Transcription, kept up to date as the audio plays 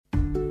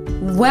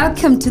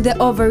Welcome to the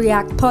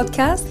Overreact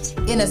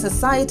podcast. In a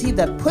society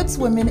that puts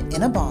women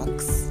in a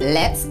box.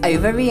 Let's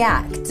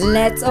overreact.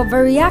 Let's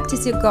overreact.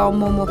 It's your girl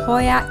Momo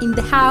Hoya in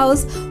the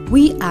house.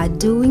 We are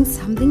doing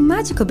something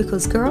magical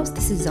because, girls,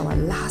 this is our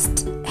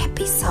last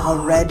episode.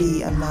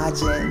 Already,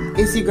 imagine.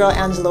 It's your girl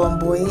Angelo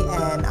Mboy,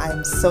 and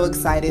I'm so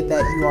excited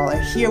that you all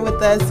are here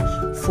with us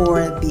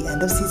for the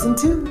end of season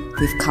 2.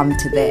 We've come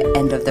to the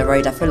end of the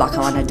road. I feel like I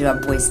want to do a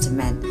Boys to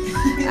Men.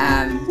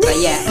 But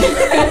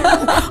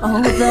yeah.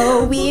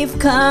 Although we've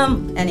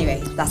come.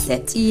 Anyway, that's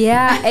it.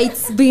 Yeah,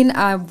 it's been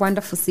a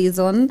wonderful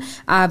season.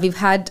 We've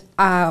had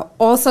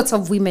all sorts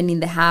of women in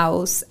the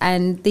house,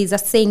 and there's a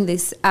saying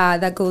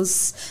that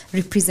goes,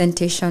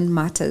 representation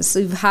matters.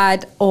 So we've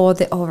had all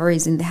the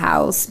ovaries in the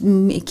house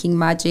making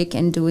magic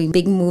and doing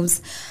big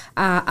moves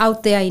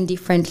out there in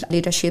different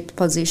leadership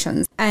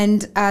positions.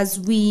 And as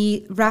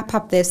we wrap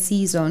up the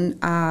season,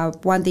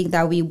 one thing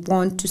that we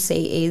want to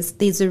say is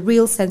there's a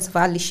real sense of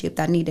allyship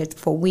that needed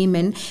for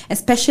women,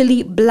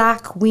 especially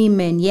Black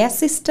women. Yes,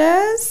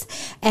 sisters?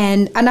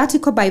 And an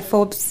article by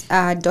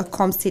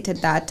Forbes.com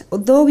stated that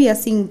although we are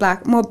seeing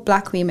more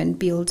Black women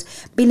build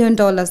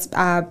billion-dollar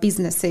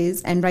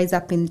businesses and rise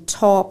up in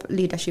top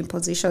leadership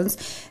positions,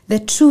 the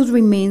truth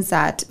remains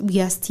that we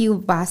are still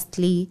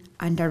vastly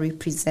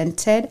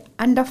underrepresented,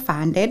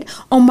 underfunded,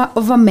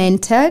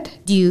 over-mentored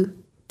due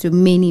to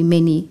many,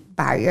 many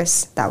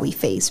barriers that we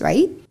face,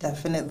 right?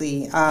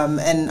 Definitely.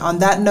 And on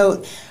that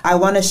note, I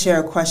want to share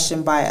a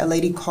question by a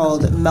lady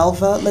called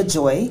Melva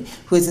LaJoy,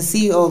 who is the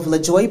CEO of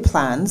LaJoy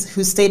Plans,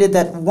 who stated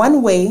that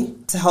one way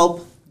to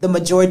help the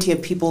majority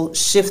of people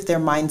shift their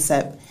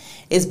mindset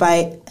is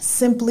by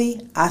simply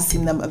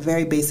asking them a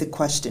very basic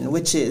question,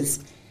 which is,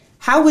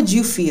 how would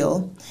you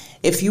feel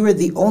if you were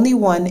the only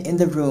one in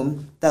the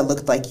room that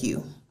looked like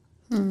you?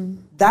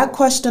 That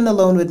question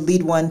alone would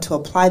lead one to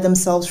apply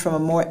themselves from a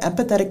more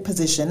empathetic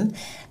position,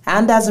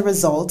 and as a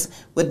result,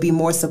 would be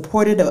more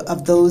supportive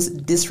of those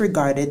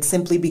disregarded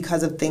simply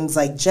because of things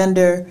like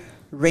gender,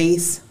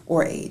 race,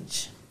 or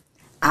age.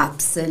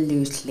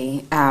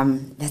 Absolutely.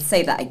 Let's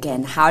say that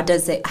again. How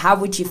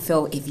would you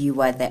feel if you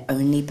were the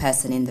only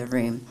person in the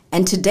room?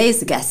 And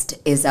today's guest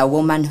is a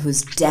woman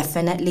who's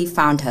definitely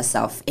found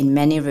herself in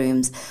many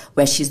rooms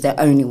where she's the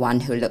only one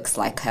who looks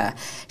like her.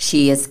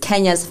 She is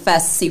Kenya's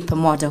first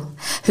supermodel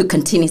who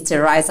continues to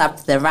rise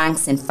up the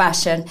ranks in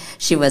fashion.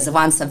 She was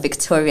once a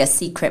Victoria's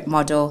Secret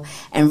model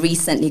and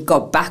recently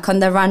got back on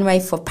the runway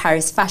for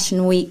Paris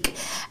Fashion Week.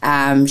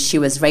 She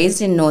was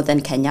raised in northern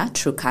Kenya,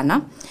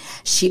 Turkana.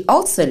 She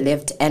also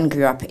lived and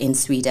grew up in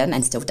Sweden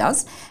and still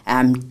does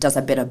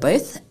a bit of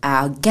both.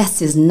 Our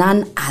guest is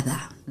none other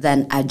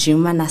than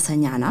Ajuma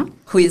Nasanyana,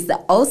 who is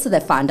also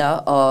the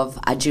founder of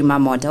Ajuma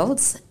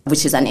Models,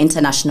 which is an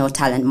international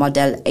talent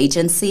model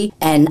agency,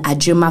 and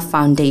Ajuma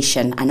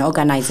Foundation, an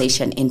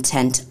organization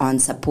intent on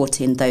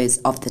supporting those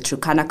of the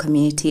Turkana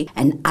community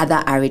and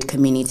other arid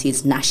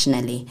communities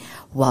nationally.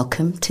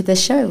 Welcome to the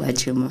show,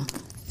 Ajuma.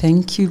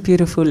 Thank you,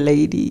 beautiful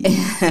lady.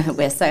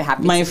 We're so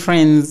happy. My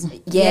friends.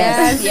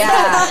 Yes,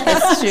 yeah,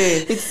 it's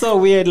true. It's so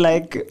weird,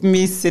 like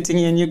me sitting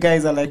here and you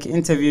guys are like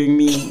interviewing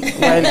me.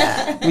 While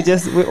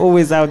we're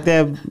always out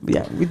there.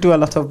 Yeah, we do a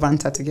lot of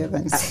banter together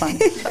and it's fun.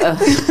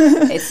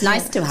 It's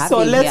nice to have you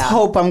here. So let's here.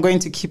 hope I'm going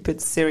to keep it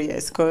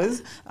serious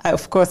because,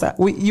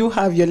 you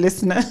have your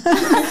listener.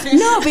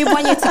 No, we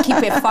want you to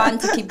keep it fun,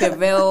 to keep it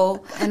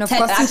real. And of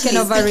course, you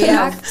can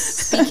overreact.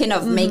 Speaking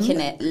of making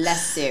it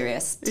less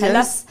serious, tell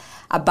us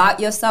about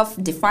yourself,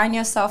 define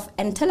yourself,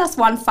 and tell us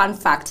one fun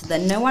fact that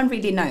no one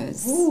really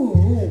knows.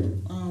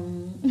 On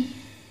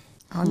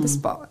the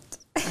spot.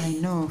 I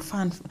know,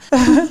 fun.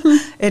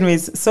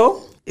 Anyways,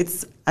 so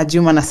it's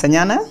Ajuma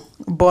Nasanyana,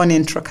 born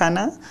in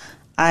Turkana.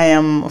 I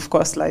am, of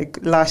course, like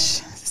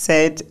Lash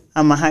said,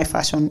 I'm a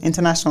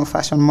international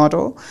fashion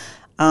model,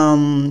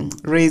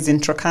 raised in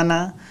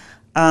Turkana.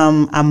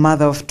 A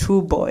mother of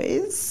 2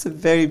 boys,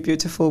 very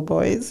beautiful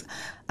boys.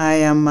 I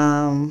am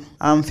a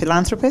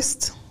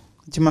philanthropist,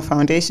 Ajuma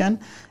Foundation,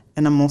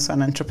 and I'm also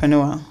an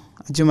entrepreneur,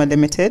 Ajuma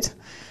Limited.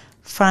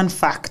 Fun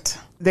fact,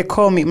 they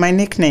call me, my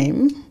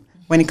nickname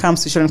when it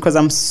comes to children, because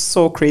I'm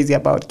so crazy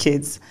about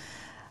kids.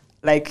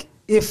 Like,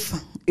 if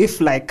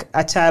like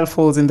a child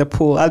falls in the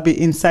pool, I'll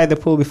be inside the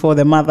pool before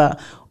the mother.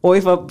 Or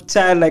if a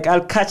child, like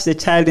I'll catch the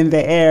child in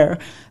the air.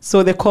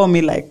 So they call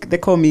me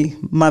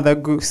Mother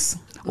Goose.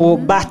 Or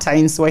Bata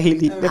in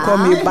Swahili. They call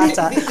me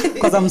Bata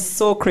because I'm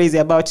so crazy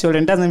about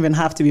children. It doesn't even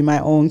have to be my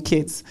own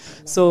kids.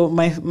 So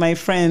my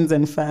friends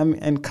and family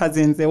and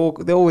cousins, they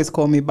always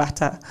call me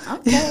Bata.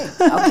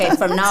 Okay,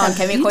 from now on,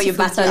 can we call you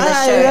Bata on the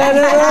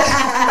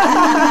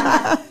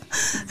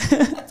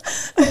show?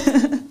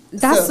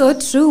 That's so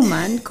true,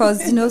 man, because,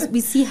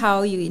 we see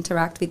how you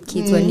interact with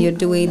kids when you're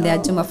doing the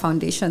Ajuma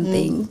Foundation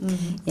thing.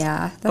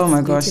 Yeah, that's oh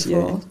my beautiful. gosh,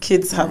 yeah.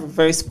 Kids have a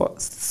very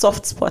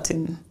soft spot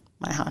in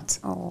my heart.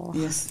 Oh,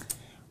 yes.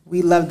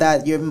 We love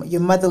that. Your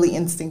motherly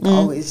instinct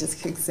always just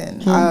kicks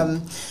in.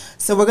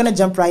 So we're going to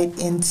jump right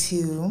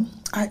into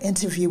our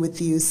interview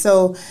with you.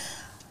 So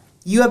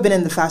you have been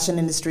in the fashion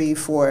industry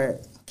for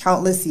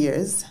countless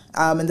years.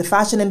 And the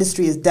fashion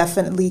industry is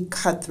definitely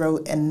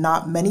cutthroat, and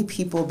not many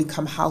people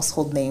become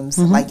household names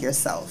like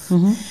yourself.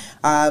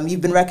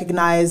 You've been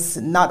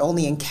recognized not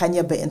only in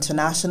Kenya, but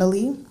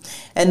internationally.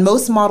 And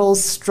most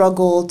models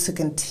struggle to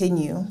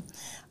continue.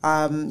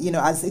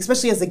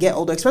 Especially as they get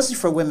older, especially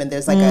for women,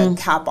 there's like a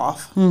cap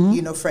off,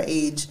 for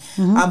age.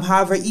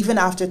 However, even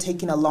after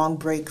taking a long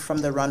break from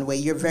the runway,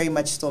 you're very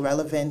much still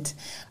relevant.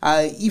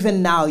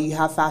 Even now, you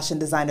have fashion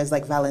designers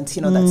like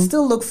Valentino that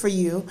still look for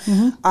you.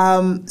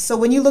 So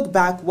when you look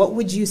back, what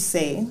would you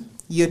say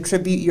you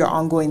attribute your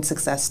ongoing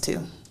success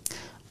to?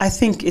 I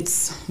think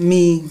it's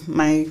me,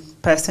 my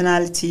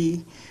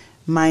personality,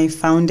 my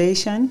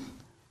foundation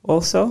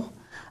also.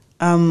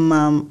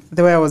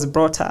 The way I was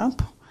brought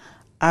up.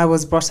 I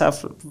was brought up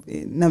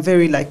in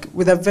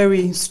with a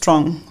very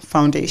strong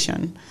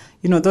foundation.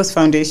 Those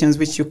foundations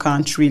which you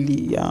can't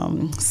really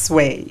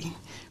sway,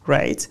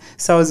 right?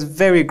 So I was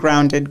very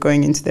grounded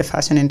going into the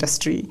fashion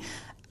industry.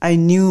 I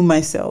knew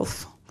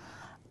myself.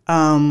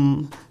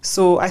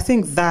 So I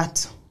think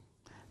that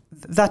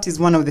is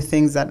one of the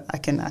things that I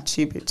can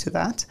attribute to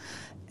that.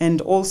 And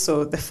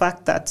also the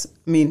fact that,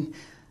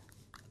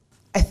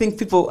 I think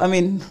people,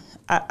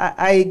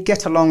 I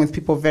get along with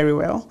people very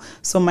well.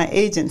 So my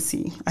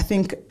agency, I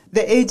think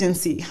the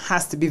agency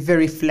has to be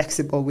very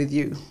flexible with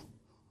you,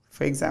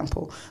 for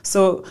example.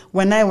 So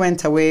when I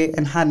went away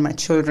and had my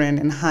children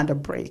and had a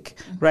break,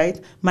 right,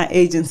 my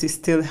agency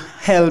still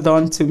held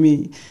on to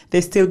me.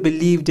 They still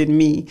believed in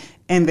me,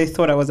 and they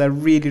thought I was a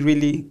really,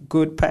 really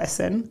good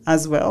person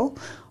as well.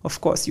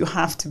 Of course, you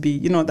have to be,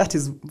 that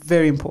is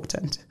very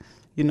important.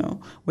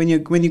 When you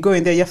go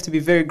in there, you have to be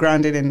very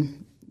grounded and,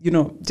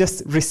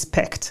 just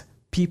respect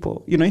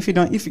people. If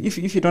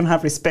you don't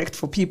have respect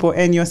for people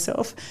and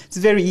yourself, it's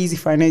very easy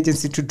for an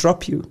agency to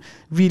drop you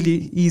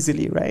really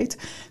easily, right?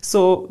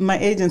 So my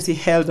agency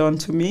held on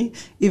to me.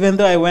 Even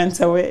though I went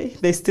away,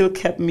 they still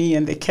kept me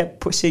and they kept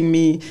pushing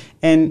me.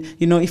 And,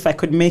 if I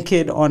could make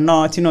it or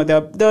not,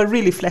 they're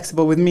really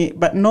flexible with me.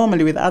 But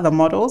normally with other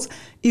models,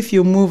 if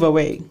you move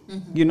away,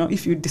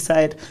 if you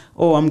decide,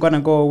 I'm going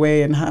to go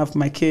away and have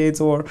my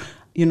kids, or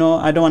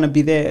I don't want to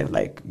be there.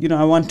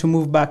 I want to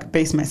move back,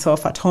 base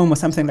myself at home or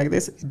something like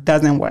this. It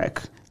doesn't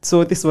work.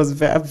 So this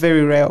was a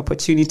very rare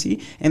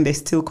opportunity, and they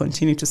still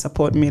continue to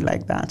support me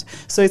like that.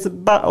 So it's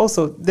about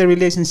also the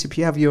relationship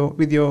you have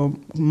with your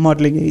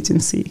modeling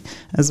agency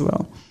as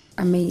well.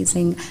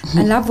 Amazing.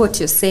 I love what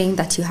you're saying,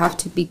 that you have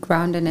to be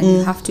grounded and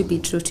you have to be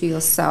true to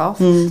yourself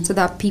so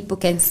that people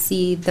can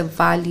see the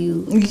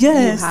value you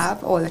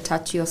have or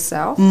attach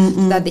yourself,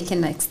 so that they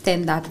can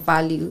extend that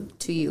value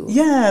to you.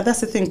 Yeah,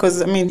 that's the thing.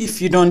 Because,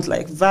 if you don't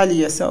value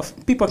yourself,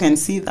 people can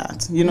see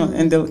that,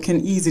 and they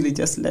can easily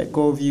just let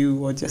go of you,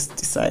 or just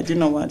decide,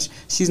 what,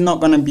 she's not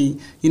going to be,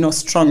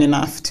 strong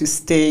enough to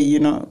stay,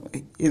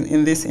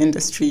 in this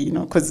industry,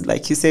 because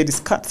like you said, it's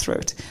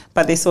cutthroat.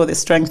 But they saw the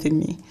strength in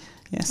me.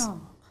 Yes. Oh.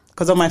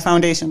 Because of my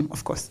foundation,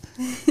 of course.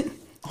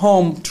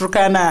 Home,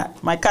 Turkana,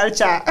 my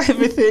culture,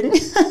 everything.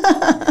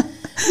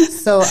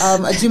 So,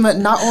 Ajuma,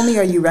 not only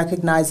are you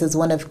recognized as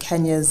one of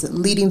Kenya's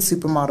leading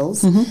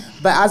supermodels,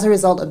 but as a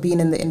result of being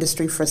in the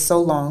industry for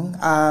so long,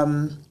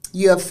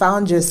 you have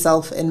found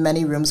yourself in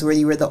many rooms where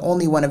you were the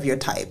only one of your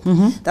type.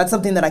 That's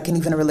something that I can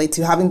even relate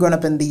to, having grown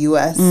up in the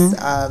U.S.,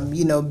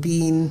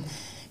 being,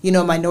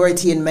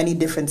 minority in many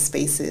different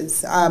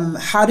spaces.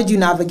 How did you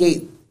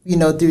navigate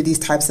through these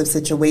types of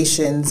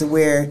situations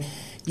where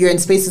you're in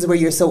spaces where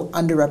you're so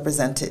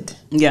underrepresented?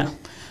 Yeah.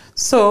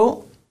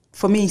 So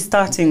for me,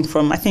 starting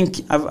from, I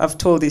think I've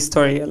told this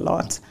story a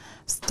lot,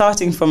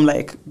 starting from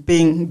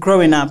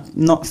growing up,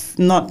 not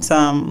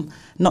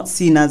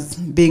seen as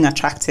being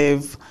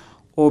attractive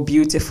or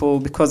beautiful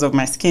because of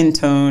my skin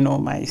tone or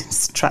my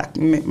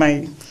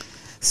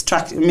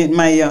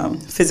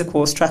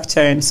physical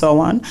structure and so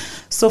on.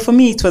 So for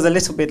me, it was a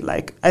little bit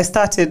I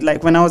started,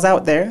 when I was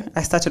out there,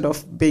 I started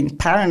off being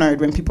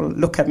paranoid when people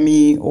look at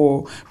me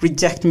or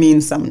reject me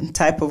in some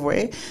type of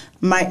way.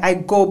 I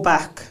go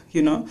back,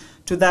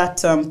 to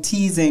that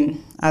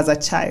teasing as a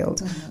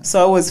child. So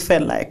I always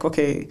felt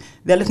okay,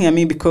 they're looking at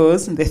me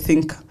because they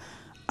think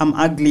I'm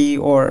ugly,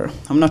 or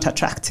I'm not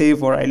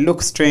attractive, or I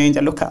look strange, I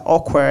look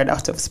awkward,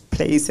 out of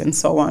place, and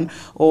so on.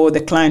 Or the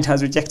client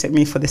has rejected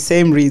me for the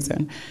same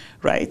reason,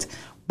 right?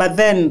 But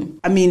then,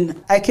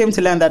 I came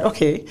to learn that,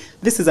 okay,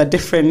 this is a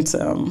different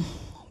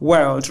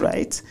world,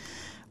 right?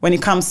 When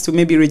it comes to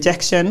maybe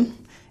rejection,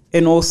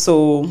 and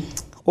also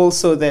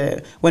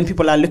when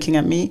people are looking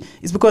at me,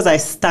 it's because I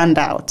stand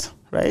out.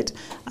 Right?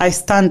 I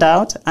stand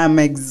out. I'm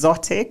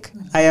exotic.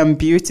 I am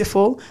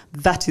beautiful.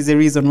 That is the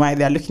reason why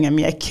they're looking at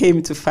me. I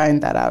came to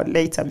find that out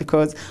later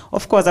because,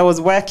 of course, I was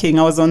working.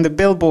 I was on the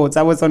billboards.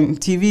 I was on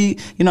TV,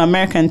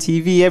 American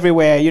TV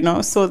everywhere,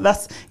 So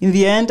that's, in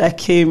the end,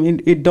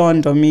 it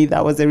dawned on me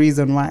that was the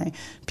reason why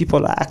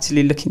people are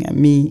actually looking at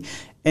me.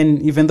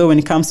 And even though when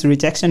it comes to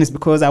rejection, it's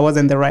because I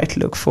wasn't the right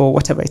look for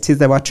whatever it is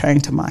they were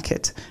trying to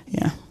market.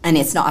 Yeah. And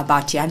it's not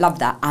about you. I love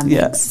that. I'm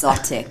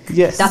exotic.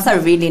 Yes. That's a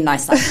really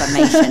nice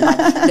affirmation.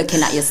 Like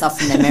looking at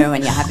yourself in the mirror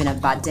when you're having a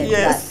bad day.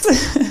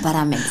 Yes. Like, but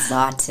I'm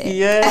exotic.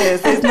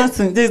 Yes.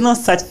 There's no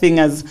such thing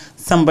as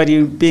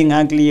somebody being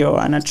ugly or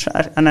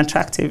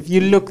unattractive.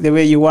 You look the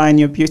way you are and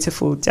you're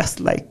beautiful,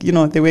 just like,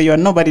 the way you are.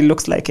 Nobody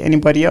looks like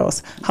anybody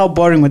else. How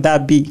boring would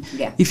that be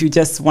if you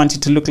just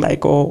wanted to look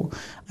like,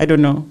 I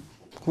don't know,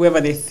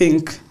 whoever they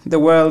think the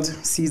world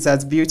sees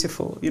as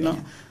beautiful, Yeah,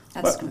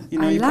 that's true.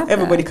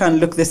 Everybody can't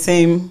look the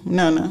same.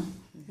 No.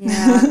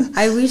 Yeah,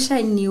 I wish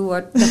I knew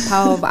what the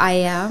power of I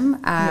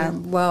am.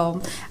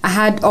 Well, I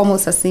had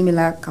almost a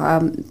similar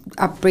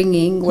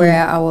upbringing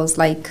where I was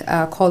like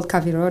called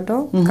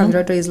Kavirodo.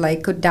 Kavirodo is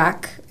like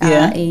dark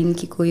in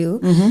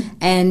Kikuyu,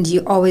 and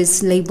you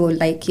always labeled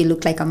like you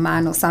look like a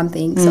man or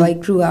something. So I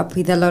grew up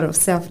with a lot of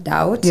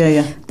self-doubt.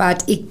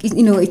 But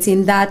it's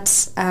in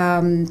that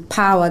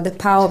power, the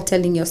power of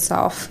telling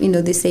yourself.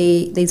 They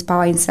say there's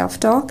power in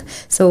self-talk.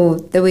 So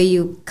the way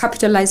you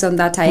capitalize on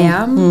that I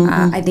am,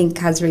 I think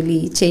has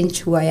really changed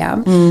who I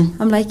am.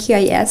 I'm like,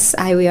 yes,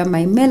 I wear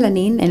my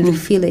melanin and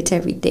refill it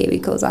every day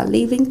because I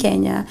live in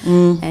Kenya.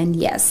 And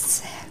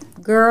yes,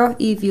 girl,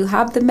 if you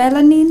have the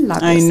melanin,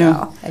 love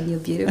yourself and you're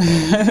beautiful.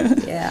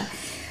 Yeah.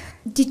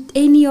 Did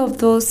any of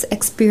those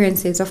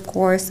experiences, of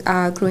course,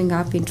 growing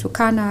up in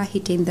Turkana,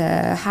 hitting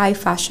the high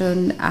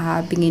fashion,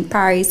 being in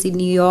Paris, in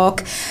New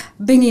York,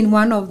 being in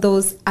one of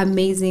those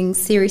amazing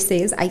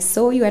series, I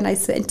saw you and I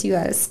sent you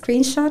a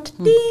screenshot,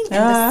 ding, in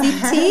the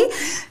city.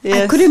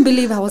 Yes. I couldn't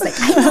believe. I was like,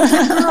 I know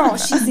that girl.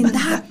 She's in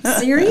that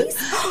series.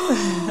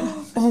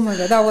 Oh my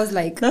God, that was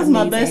like that's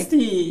amazing. My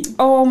bestie.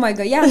 Oh my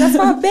God, yeah, that's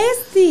my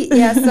bestie.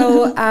 Yeah,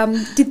 so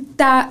did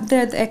that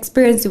the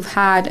experience you've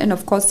had, and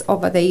of course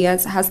over the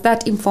years, has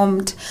that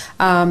informed,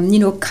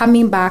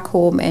 coming back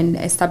home and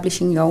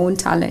establishing your own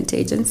talent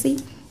agency?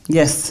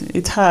 Yes,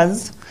 it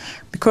has.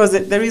 Because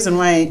the reason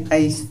why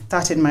I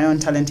started my own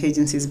talent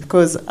agency is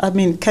because,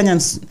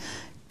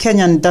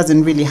 Kenyan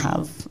doesn't really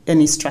have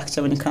any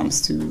structure when it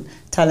comes to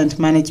talent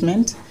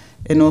management,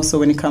 and also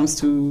when it comes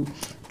to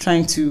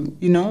trying to,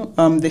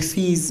 the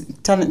fees,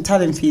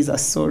 talent fees are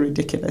so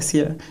ridiculous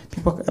here.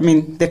 People,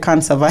 they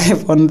can't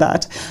survive on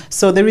that.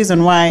 So the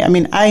reason why,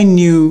 I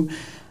knew,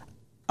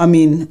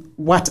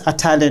 what a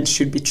talent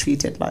should be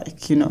treated like,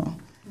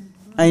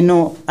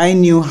 I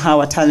knew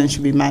how a talent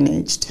should be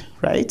managed,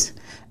 right?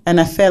 And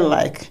I felt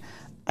like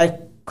I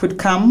could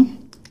come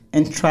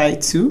and try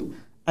to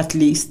at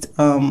least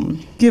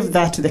give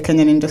that to the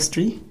Kenyan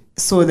industry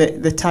so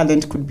that the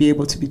talent could be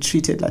able to be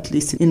treated at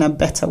least in a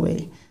better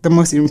way. The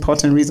most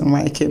important reason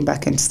why I came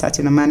back and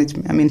started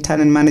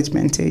talent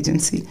management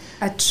agency.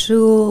 A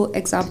true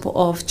example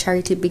of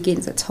charity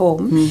begins at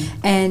home.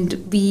 And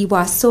we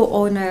were so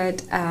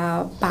honored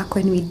back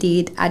when we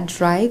did a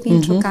drive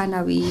in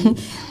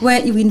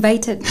Turkana. You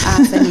invited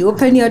us and you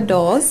opened your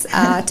doors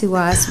to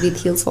us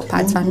with Heals for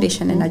Pads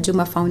Foundation and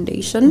Ajuma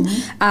Foundation.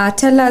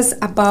 Tell us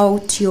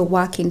about your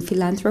work in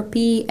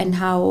philanthropy and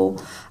how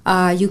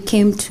you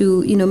came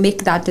to,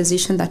 make that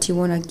decision that you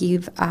want to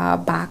give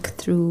back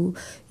through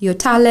your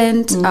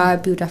talent,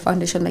 build a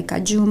foundation like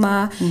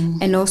Ajuma,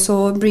 and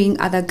also bring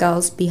other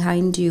girls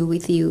behind you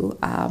with you.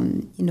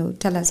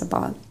 Tell us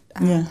about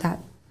that.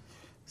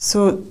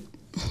 So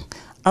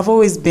I've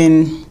always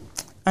been,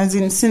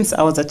 since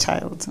I was a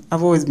child,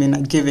 I've always been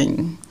a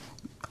giving.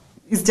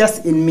 It's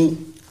just in me.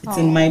 It's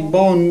in my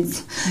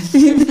bones.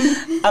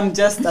 I'm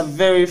just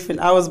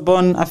I was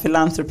born a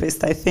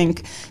philanthropist, I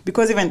think,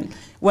 because even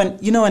when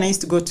I used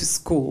to go to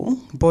school,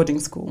 boarding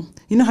school,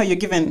 you know how you're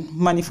given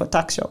money for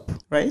tuck shop,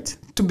 right?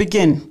 To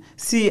begin.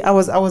 See, I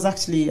was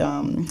actually,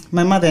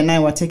 my mother and I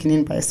were taken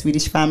in by a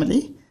Swedish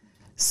family.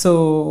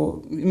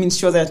 So,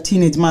 she was a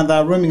teenage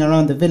mother roaming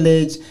around the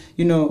village.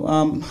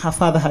 Her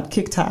father had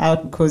kicked her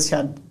out because she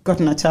had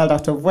gotten a child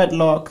out of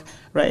wedlock,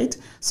 right?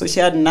 So she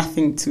had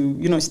nothing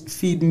to,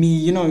 feed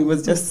me. It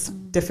was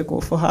just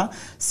difficult for her.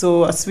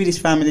 So a Swedish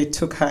family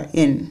took her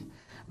in,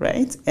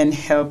 right, and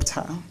helped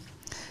her.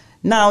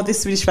 Now,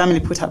 this Swedish family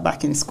put her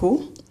back in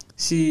school.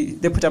 They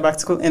put her back to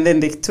school, and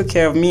then they took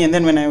care of me. And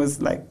then when I was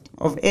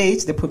of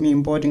age, they put me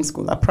in boarding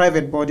school, a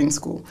private boarding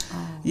school.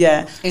 Oh.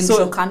 Yeah. In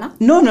Turkana?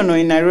 No,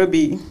 in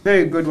Nairobi.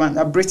 Very good one,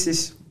 a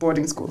British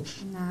boarding school.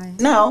 Nice.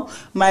 Now,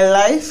 my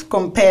life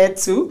compared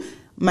to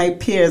my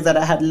peers that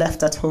I had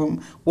left at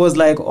home was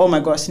like, oh my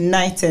gosh,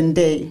 night and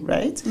day,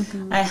 right?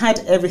 I had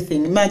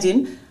everything.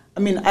 Imagine,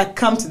 I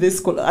come to this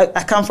school,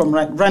 I come from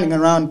running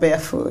around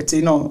barefoot,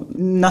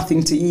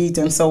 nothing to eat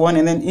and so on,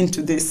 and then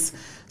into this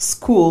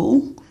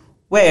school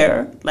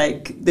where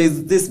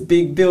there's this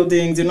big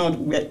buildings,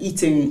 we're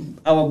eating,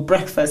 our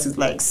breakfast is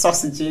like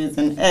sausages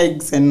and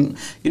eggs, and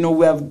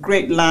we have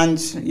great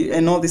lunch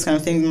and all these kind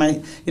of things.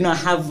 I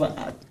have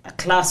a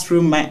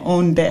classroom, my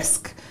own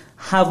desk,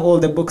 have all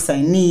the books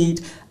I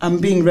need. I'm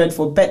being read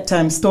for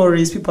bedtime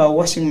stories. People are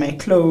washing my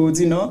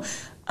clothes,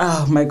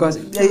 Oh my gosh,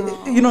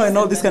 and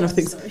all these kind of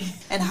things.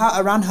 And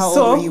around how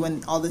old were you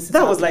when all this?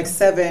 That was like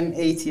 7,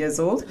 8 years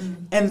old,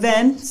 and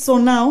then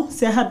now,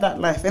 I had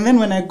that life, and then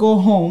when I go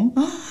home,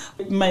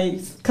 my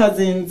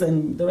cousins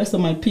and the rest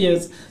of my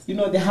peers,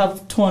 they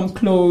have torn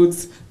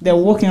clothes. They're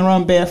walking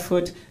around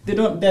barefoot.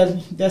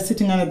 They're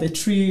sitting under the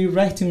tree,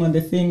 writing on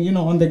the thing,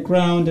 on the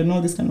ground, and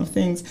all these kind of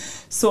things.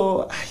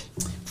 So,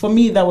 for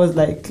me, that was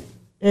like.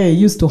 It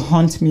used to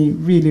haunt me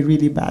really,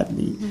 really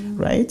badly,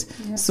 right?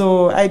 Yeah.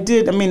 So I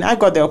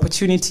got the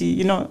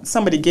opportunity,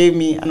 somebody gave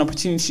me an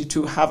opportunity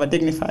to have a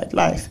dignified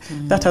life.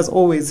 That has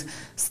always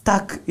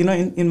stuck,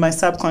 in my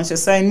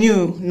subconscious. So I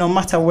knew no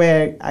matter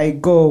where I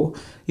go,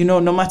 no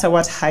matter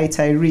what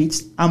height I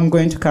reach, I'm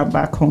going to come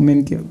back home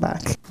and give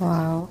back.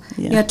 Wow.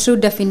 Yeah. Your true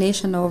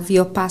definition of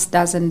your past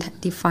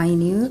doesn't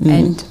define you.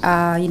 And,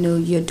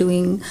 you're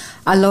doing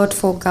a lot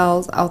for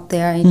girls out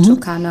there in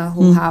Turkana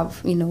who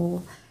have,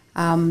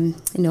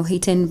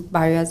 hitting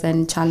barriers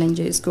and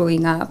challenges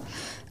growing up.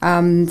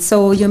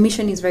 So your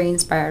mission is very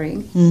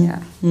inspiring.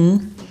 Yeah.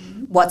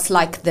 What's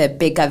like the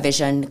bigger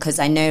vision? Because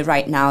I know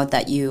right now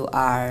that you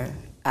are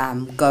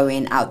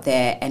going out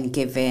there and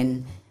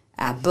giving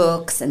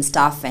books and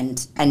stuff,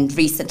 and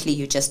recently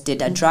you just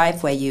did a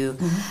drive where you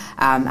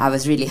I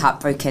was really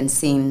heartbroken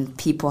seeing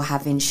people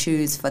having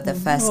shoes for the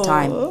first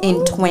time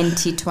in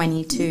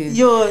 2022.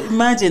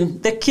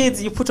 Imagine the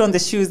kids, you put on the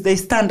shoes, they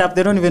stand up,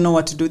 they don't even know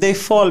what to do, they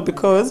fall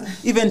because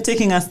even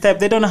taking a step,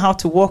 they don't know how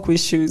to walk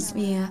with shoes.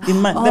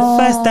 The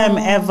first time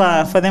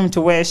ever for them to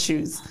wear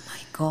shoes.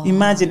 Oh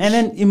my God.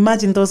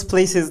 Imagine those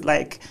places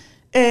like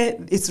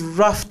it's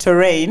rough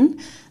terrain.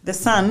 The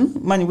sun,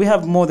 we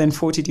have more than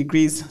 40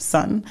 degrees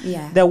sun.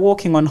 Yeah. They're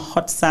walking on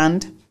hot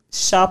sand,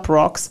 sharp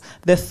rocks,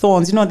 the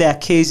thorns, the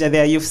acacia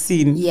there, you've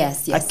seen.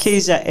 Yes.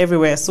 Acacia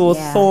everywhere. So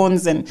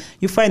thorns, and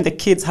you find the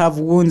kids have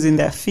wounds in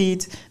their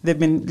feet. They've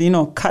been,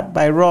 cut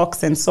by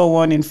rocks and so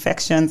on,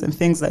 infections and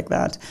things like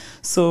that.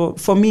 So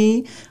for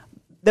me,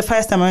 the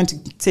first time I went to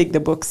take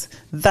the books,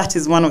 that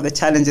is one of the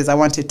challenges I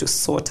wanted to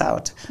sort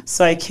out.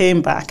 So I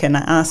came back and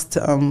I asked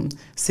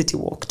City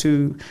Walk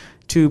to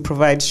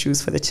provide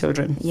shoes for the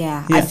children.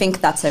 Yeah, I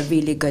think that's a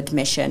really good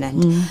mission,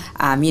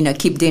 and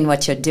keep doing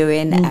what you're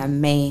doing,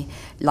 and may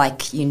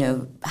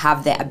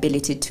have the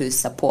ability to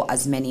support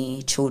as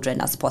many children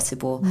as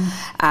possible.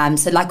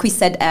 So like we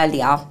said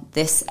earlier,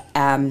 this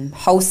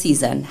whole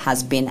season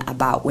has been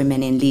about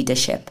women in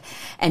leadership,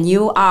 and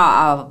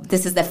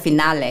this is the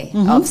finale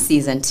of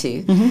season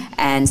 2,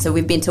 and so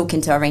we've been talking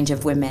to a range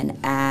of women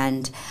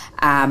and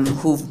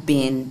who've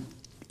been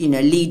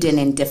leading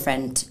in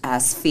different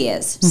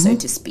spheres, so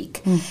to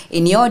speak.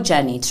 In your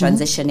journey,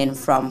 transitioning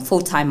from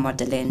full-time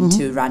modeling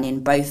to running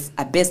both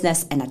a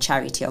business and a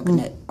charity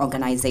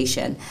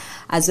organization,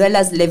 as well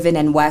as living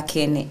and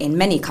working in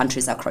many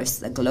countries across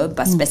the globe,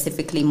 but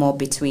specifically more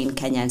between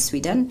Kenya and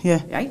Sweden,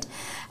 right?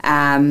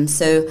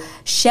 So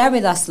share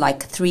with us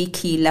 3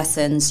 key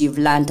lessons you've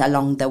learned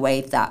along the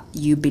way that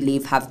you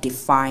believe have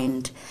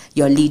defined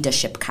your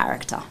leadership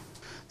character.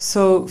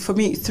 So for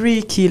me,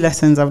 3 key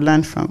lessons I've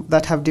learned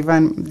that have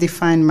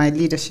defined my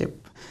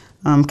leadership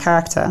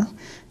character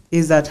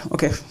is that,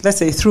 let's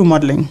say through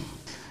modeling,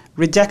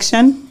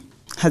 rejection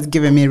has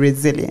given me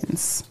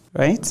resilience,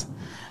 right?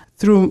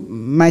 Through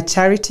my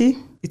charity,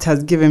 it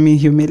has given me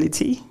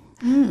humility.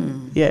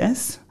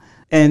 Yes.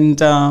 And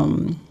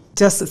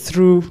just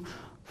through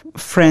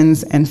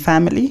friends and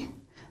family,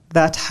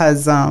 that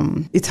has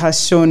it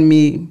has shown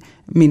me,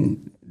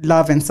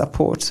 love and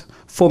support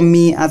for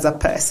me as a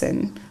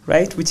person,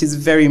 right? Which is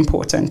very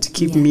important to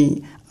keep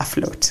me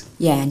afloat.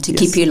 Yeah, and to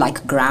keep you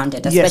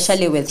grounded,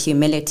 especially with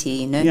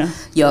humility,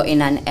 You're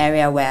in an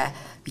area where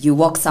you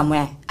walk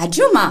somewhere,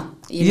 Ajuma,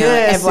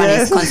 everyone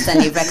is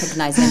constantly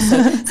recognizing.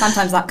 So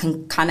sometimes that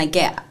can kind of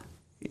get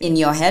in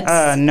your head.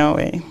 No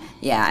way.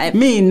 Yeah.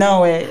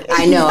 No way.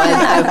 I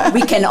know.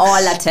 We can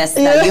all attest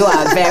that you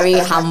are a very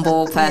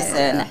humble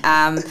person.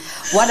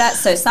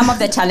 So some of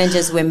the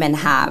challenges women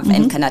have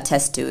and can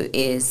attest to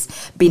is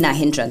being a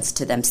hindrance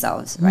to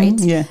themselves, right?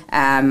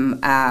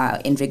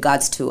 In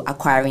regards to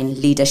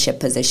acquiring leadership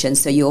positions.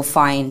 So you'll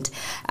find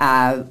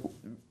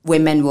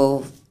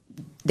women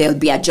there'll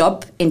be a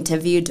job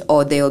interviewed,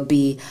 or there'll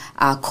be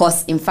a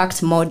course. In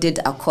fact, Mo did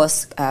a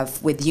course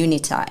with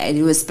UNITA, and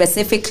it was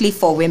specifically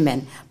for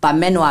women, but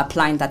men were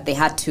applying that they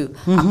had to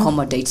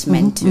accommodate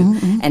men too.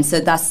 And so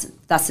that's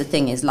the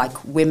thing, is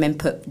women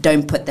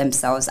don't put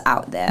themselves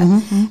out there.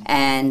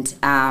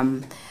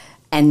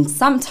 And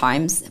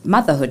sometimes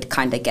motherhood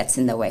kind of gets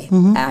in the way.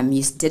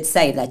 You did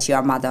say that you're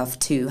a mother of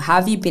 2.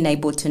 Have you been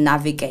able to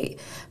navigate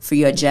through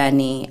your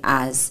journey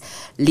as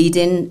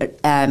leading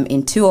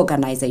in 2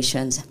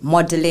 organizations,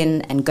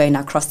 modeling and going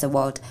across the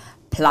world,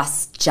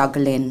 plus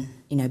juggling,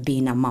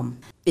 being a mom?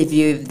 If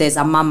there's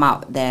a mom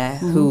out there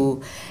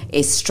who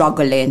is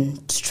struggling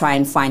to try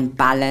and find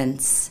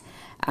balance,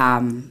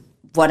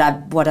 what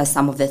are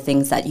some of the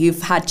things that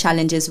you've had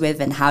challenges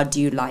with, and how do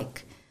you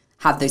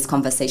have those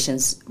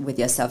conversations with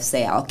yourself?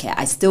 Say, okay,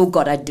 I still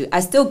gotta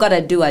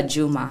do a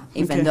Juma,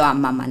 even though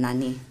I'm Mama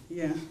Nani.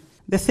 Yeah.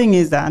 The thing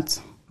is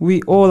that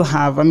We all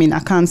have. I mean, I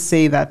can't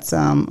say that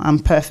I'm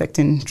perfect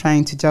in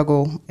trying to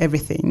juggle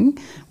everything.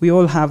 We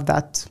all have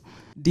that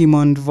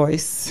demon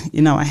voice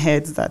in our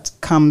heads that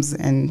comes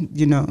and,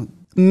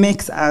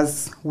 makes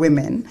us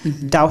women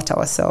doubt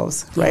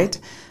ourselves, right?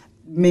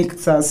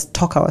 Makes us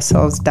talk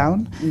ourselves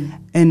down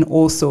and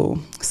also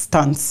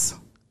stunts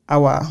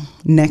our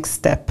next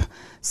step.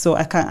 So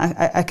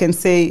I can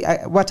say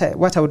what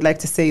I would like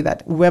to say,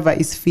 that whoever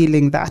is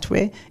feeling that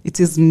way,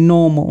 it is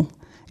normal.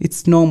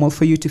 It's normal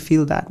for you to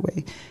feel that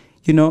way.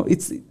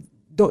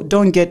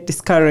 Don't get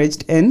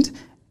discouraged, and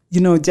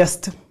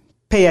just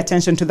pay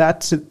attention to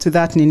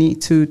that Nini,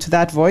 to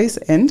that voice,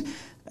 and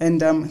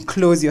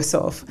close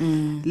yourself.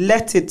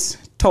 Let it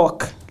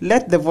talk.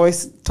 Let the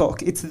voice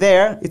talk. It's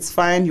there. It's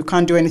fine. You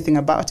can't do anything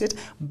about it.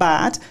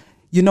 But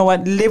you know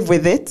what? Live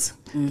with it.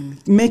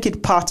 Make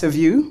it part of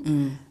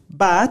you.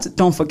 But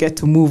don't forget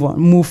to move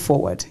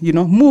forward.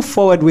 Move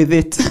forward with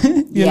it.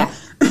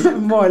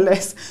 More or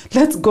less.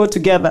 Let's go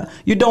together.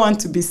 You don't want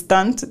to be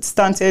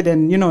stunted,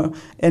 and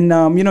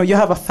you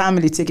have a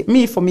family to take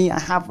it. For me, I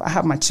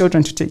have my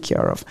children to take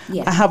care of.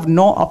 Yeah. I have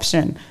no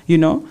option,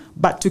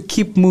 but to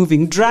keep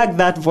moving. Drag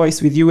that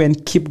voice with you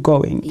and keep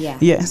going. Yeah.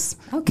 Yes.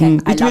 Okay.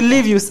 It will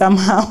leave you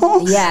somehow.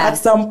 Yeah. At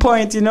some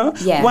point,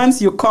 Yeah.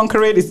 Once you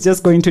conquer it, it's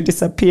just going to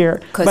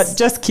disappear. But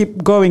just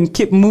keep going,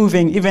 keep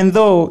moving, even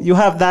though you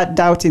have that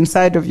doubt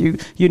inside of you.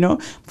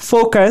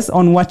 Focus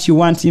on what you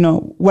want.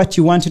 What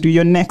you want to do,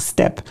 your next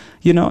step.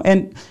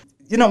 And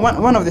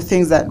one of the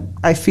things that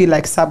I feel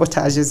like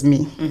sabotages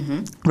me,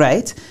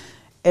 right?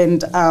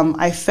 And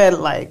I felt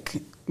like,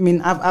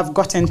 I've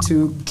gotten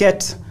to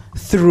get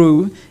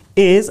through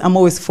is I'm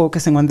always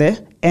focusing on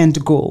the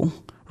end goal,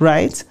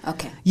 right?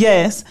 Okay.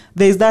 Yes,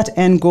 there's that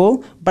end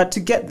goal, but to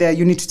get there,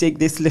 you need to take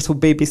these little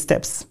baby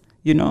steps.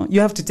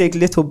 You have to take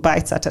little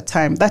bites at a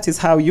time. That is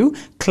how you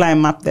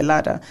climb up the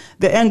ladder.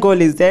 The end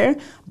goal is there,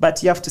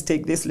 but you have to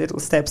take these little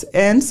steps.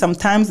 And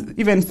sometimes,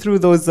 even through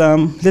those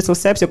little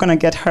steps, you're going to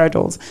get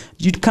hurdles.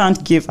 You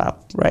can't give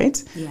up,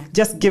 right? Yeah.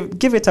 Just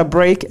give it a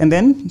break, and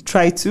then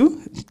try to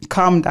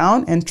calm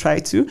down and try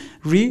to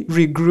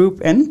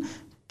regroup and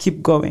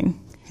keep going.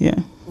 Yeah.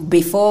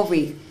 Before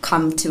we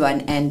come to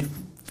an end,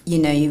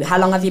 how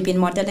long have you been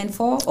modeling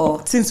for?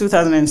 Or Since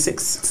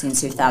 2006.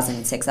 Since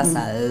 2006. That's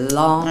a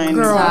long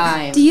Girl,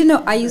 time. do you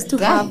know I used to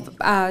have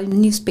a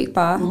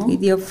newspaper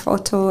with your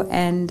photo,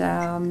 and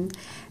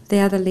the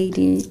other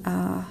lady,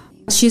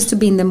 she used to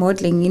be in the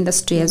modeling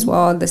industry as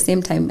well at the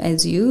same time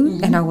as you.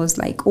 And I was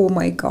like, oh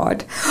my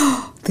God,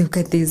 look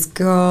at these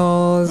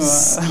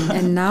girls.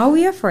 And now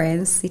we are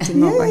friends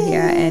sitting over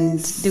here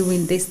and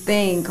doing this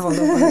thing called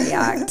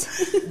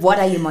Overreact. What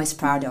are you most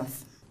proud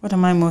of? What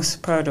am I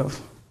most proud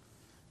of?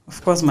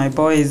 Of course, my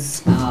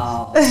boys.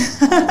 Oh,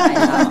 I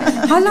love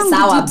it. How long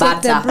Sour did you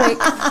take the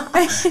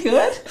butter.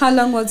 break? How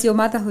long was your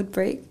motherhood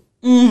break?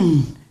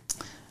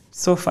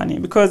 So funny,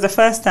 because the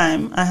first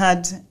time I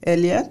had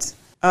Elliot,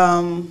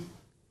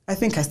 I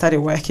think I started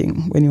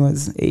working when he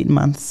was 8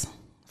 months.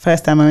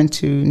 First time I went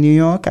to New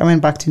York, I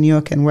went back to New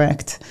York and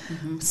worked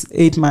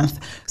 8 months.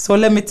 So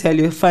let me tell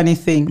you a funny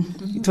thing.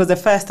 It was the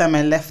first time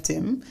I left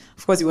him.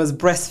 Of course, he was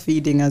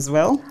breastfeeding as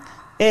well.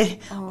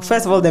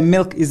 First of all, the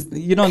milk is,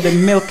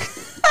 the milk.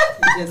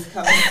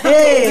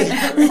 Hey,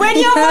 When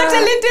you're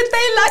modeling, did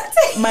they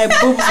lactate? my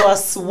boobs were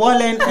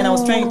swollen and I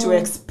was trying to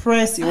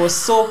express. It was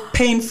so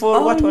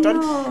painful. What?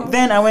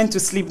 Then I went to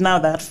sleep. Now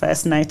that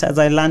first night as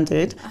I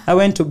landed, I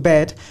went to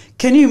bed.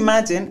 Can you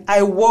imagine?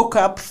 I woke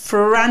up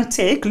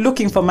frantic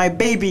looking for my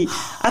baby.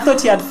 I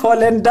thought he had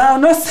fallen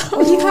down or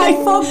something. You had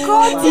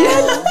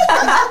forgotten.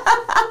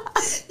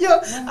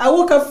 I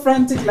woke up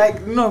frantic, like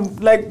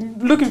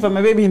looking for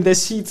my baby in the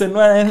sheets, and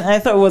I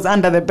thought it was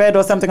under the bed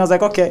or something. I was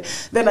like, okay.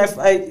 Then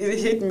it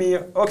hit me.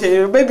 Okay,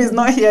 your baby's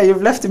not here.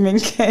 You've left him in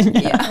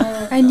Kenya.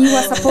 Yeah. And you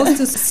were supposed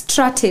to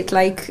strut it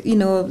like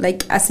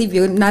as if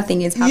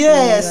nothing is happening in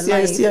your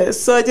life. Yes.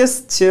 So I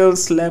just chilled,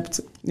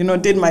 slept,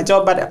 did my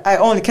job. But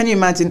can you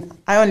imagine?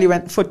 I only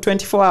went for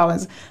 24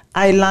 hours.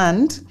 I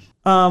land.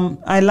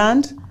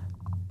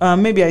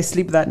 Maybe I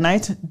sleep that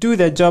night, do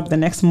the job the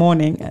next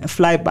morning,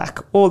 fly back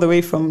all the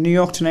way from New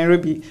York to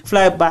Nairobi,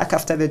 fly back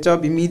after the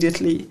job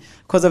immediately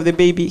because of the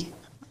baby.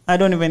 I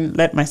don't even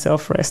let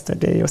myself rest a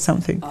day or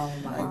something. Oh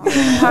my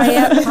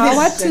God.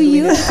 Power to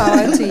you.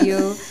 Power to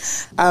you.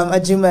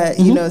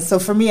 Ajuma, so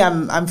for me,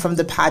 I'm from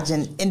the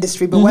pageant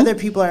industry, but whether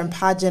people are in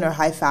pageant or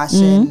high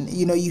fashion,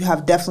 you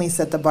have definitely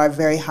set the bar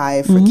very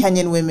high for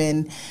Kenyan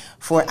women,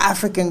 for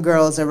African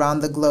girls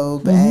around the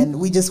globe. And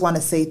we just want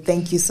to say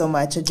thank you so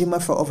much,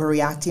 Ajuma, for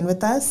overreacting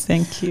with us.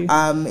 Thank you.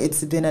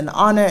 It's been an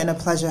honor and a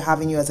pleasure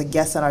having you as a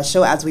guest on our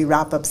show as we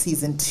wrap up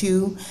season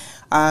 2.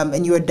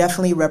 And you are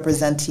definitely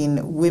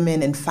representing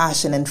women in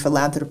fashion and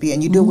philanthropy,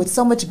 and you do it with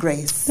so much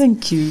grace.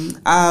 Thank you.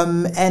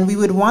 And we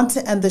would want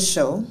to end the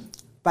show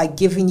by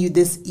giving you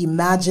this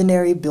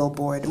imaginary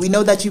billboard. We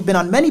know that you've been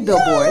on many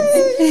billboards,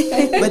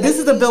 but this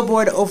is the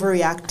billboard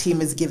Overreact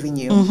team is giving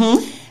you.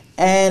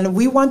 And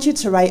we want you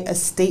to write a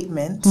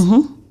statement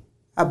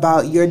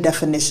about your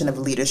definition of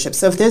leadership.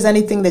 So if there's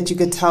anything that you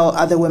could tell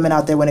other women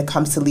out there when it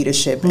comes to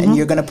leadership and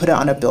you're going to put it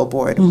on a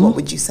billboard, what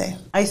would you say?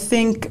 I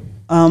think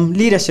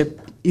leadership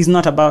is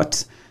not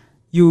about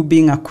you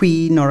being a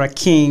queen or a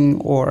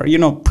king or,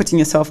 putting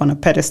yourself on a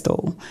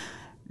pedestal.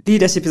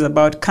 Leadership is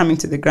about coming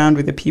to the ground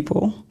with the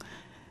people.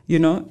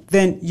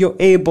 Then you're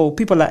able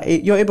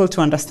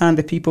to understand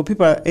the people.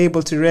 People are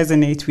able to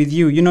resonate with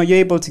you. You're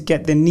able to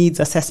get the needs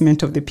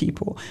assessment of the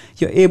people.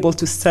 You're able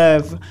to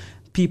serve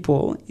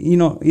people,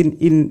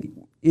 in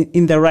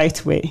the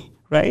right way,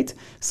 right?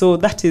 So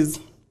that is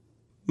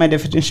my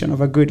definition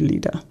of a good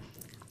leader.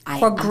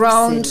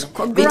 Ground.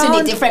 We do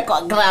need different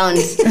ground,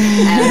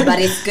 but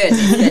it's good.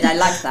 It's good. I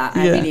like that.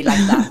 I really like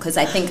that because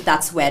I think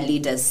that's where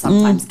leaders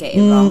sometimes get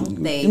it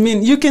wrong.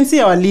 You can see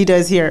our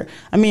leaders here.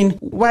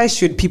 Why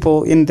should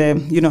people in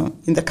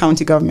the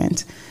county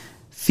government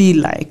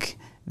feel like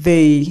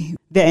they're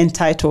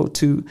entitled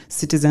to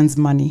citizens'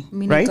 money,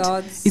 right?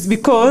 Gods. It's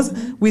because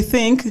we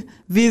think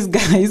these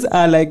guys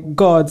are like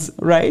gods,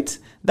 right?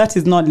 That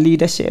is not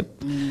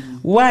leadership.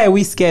 Why are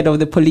we scared of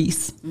the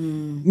police?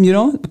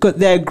 Because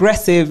they're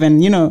aggressive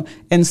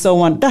and so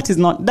on. That's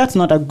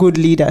not a good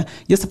leader.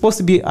 You're supposed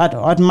to be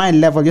at my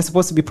level. You're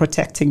supposed to be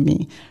protecting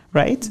me,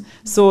 right?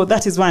 So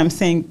that is why I'm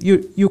saying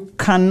you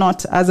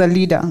cannot, as a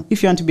leader,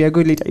 if you want to be a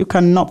good leader, you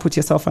cannot put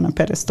yourself on a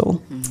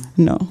pedestal.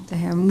 No.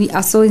 We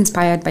are so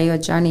inspired by your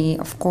journey,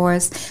 of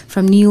course,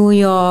 from New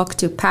York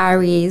to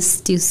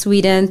Paris to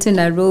Sweden to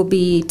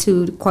Nairobi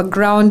to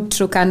Ground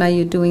Turkana.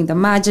 You're doing the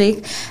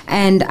magic,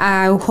 and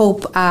I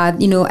hope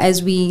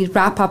as we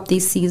wrap up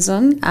this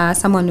season,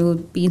 someone will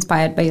be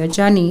inspired by your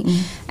journey.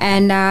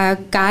 And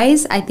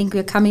guys, I think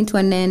we're coming to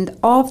an end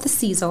of the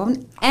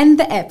season and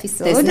the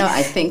episode.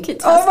 I think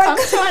it has come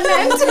to an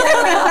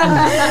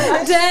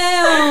end.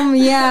 Damn,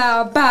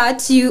 yeah.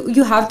 But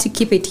you have to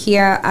keep it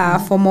here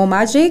for more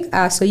magic.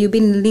 So you've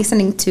been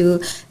listening to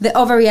the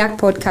Overreact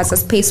podcast, a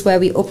space where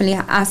we openly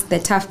ask the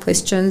tough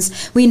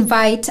questions. We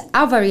invite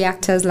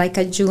overreactors like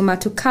Ajuma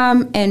to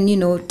come and,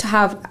 to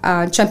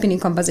have championing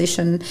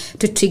conversation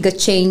to trigger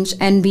change.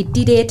 And we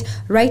did it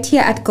right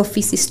here at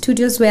Kofisi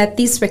Studios, where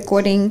this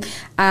recording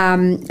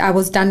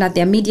was done at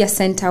their media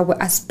center,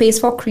 a space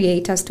for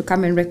creators to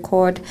come and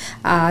record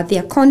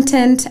their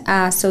content.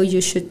 So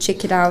you should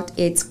check it out.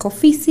 It's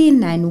Kofisi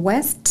 9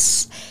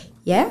 West.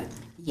 Yeah.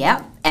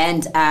 Yeah.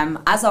 And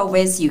as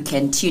always, you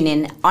can tune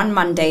in on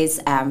Mondays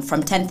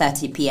from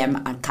 10:30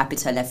 p.m. on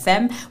Capital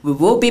FM. We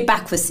will be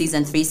back for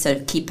season 3,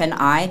 so keep an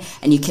eye.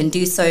 And you can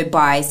do so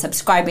by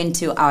subscribing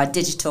to our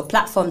digital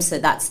platforms. So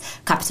that's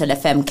Capital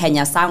FM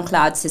Kenya,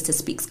 SoundCloud, Sister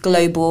Speaks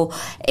Global,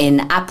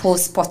 in Apple,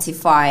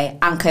 Spotify,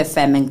 Anchor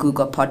FM, and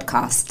Google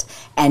Podcast.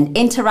 And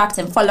interact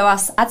and follow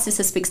us at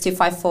Sister Speaks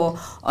 254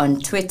 on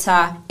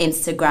Twitter,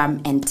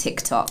 Instagram, and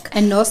TikTok.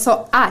 And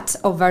also at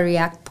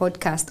Overreact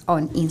Podcast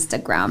on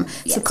Instagram.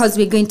 Yes. So because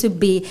we're going to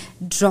be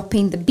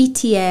dropping the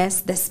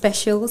BTS, the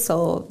special,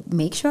 so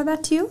make sure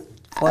that you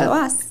follow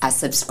us.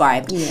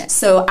 Subscribe. Yeah.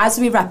 So as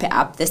we wrap it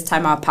up, this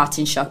time our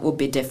parting shot will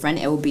be different.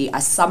 It will be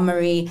a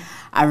summary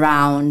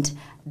around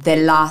the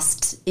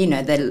last,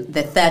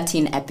 the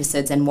 13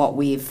 episodes and what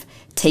we've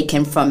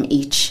taken from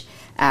each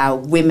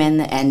women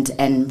and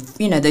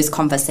those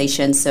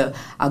conversations. So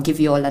I'll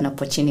give you all an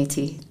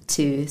opportunity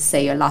to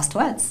say your last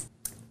words.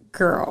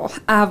 Girl,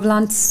 I've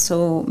learned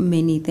so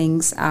many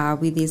things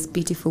with these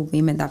beautiful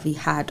women that we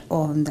had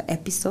on the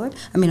episode.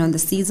 On the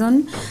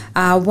season.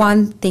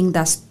 One thing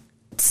that's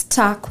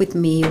stuck with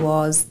me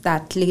was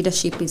that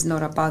leadership is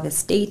not about the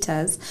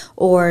status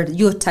or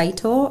your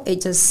title.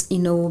 It's just,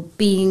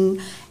 being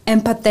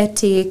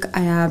empathetic,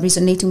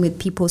 resonating with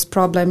people's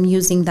problem,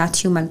 using that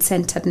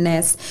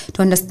human-centeredness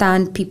to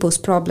understand people's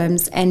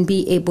problems and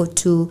be able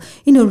to,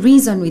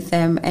 reason with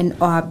them and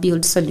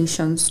build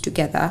solutions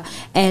together.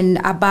 And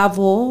above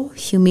all,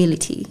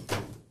 humility.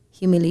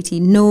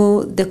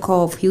 Know the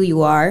core of who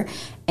you are.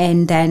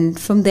 And then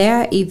from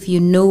there, if you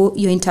know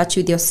you're in touch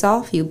with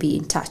yourself, you'll be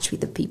in touch with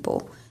the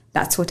people.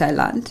 That's what I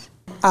learned.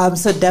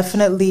 So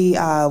definitely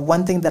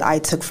one thing that I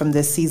took from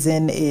this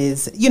season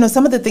is,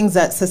 some of the things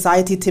that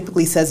society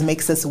typically says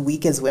makes us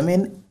weak as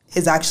women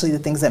is actually the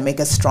things that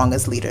make us strong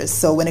as leaders.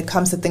 So when it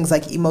comes to things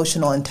like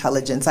emotional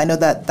intelligence, I know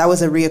that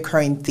was a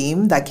reoccurring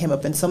theme that came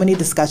up in so many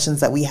discussions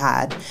that we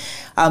had.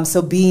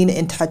 So being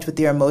in touch with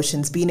your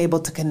emotions, being able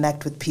to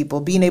connect with people,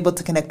 being able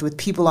to connect with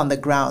people on the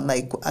ground,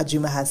 like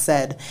Ajuma has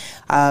said.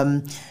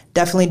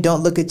 Definitely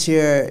don't look at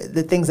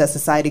the things that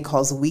society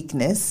calls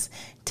weakness.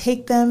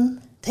 Take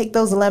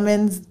those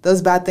lemons,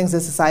 those bad things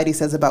that society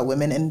says about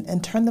women,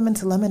 and turn them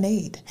into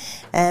lemonade.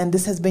 And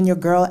this has been your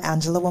girl,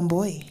 Angela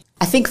Wambui.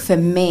 I think for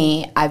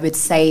me, I would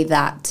say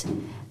that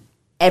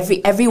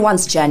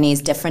everyone's journey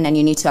is different and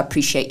you need to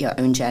appreciate your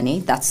own journey.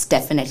 That's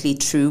definitely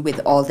true with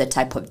all the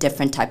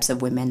different types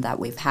of women that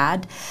we've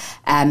had.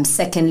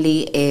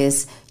 Secondly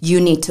is you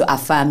need to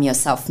affirm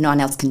yourself. No one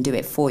else can do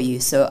it for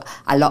you. So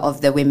a lot of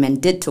the women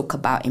did talk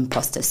about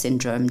imposter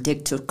syndrome,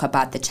 did talk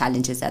about the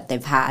challenges that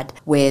they've had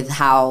with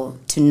how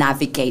to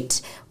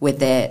navigate with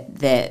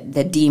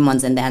the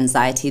demons and the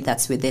anxiety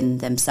that's within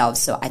themselves.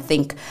 So I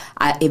think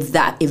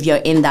if you're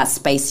in that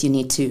space, you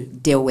need to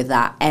deal with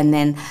that. And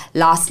then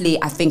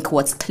lastly, I think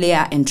what's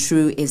clear and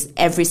true is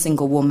every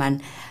single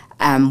woman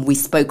we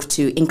spoke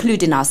to,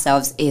 including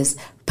ourselves, is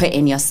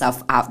putting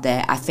yourself out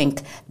there. I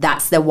think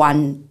that's the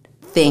one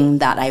thing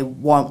that I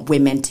want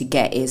women to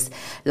get is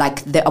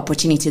like the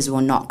opportunities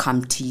will not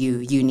come to you.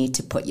 You need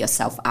to put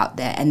yourself out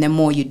there. And the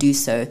more you do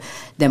so,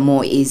 the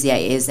more easier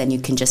it is and you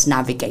can just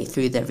navigate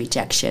through the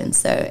rejection.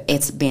 So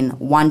it's been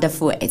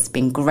wonderful. It's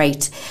been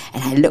great.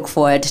 And I look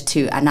forward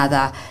to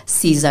another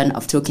season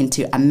of talking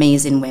to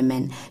amazing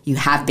women. You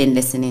have been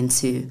listening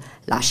to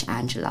Lush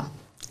Angela.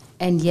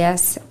 And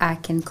yes, I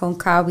can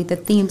concur with the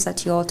themes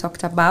that you all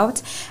talked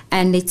about.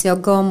 And it's your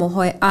girl,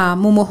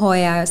 Momo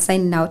Hoya,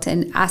 signing out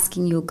and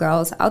asking you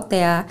girls out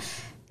there,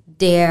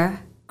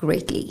 dare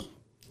greatly.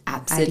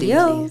 Absolutely.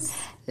 Adios.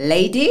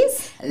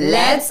 Ladies,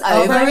 let's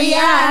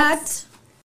overreact.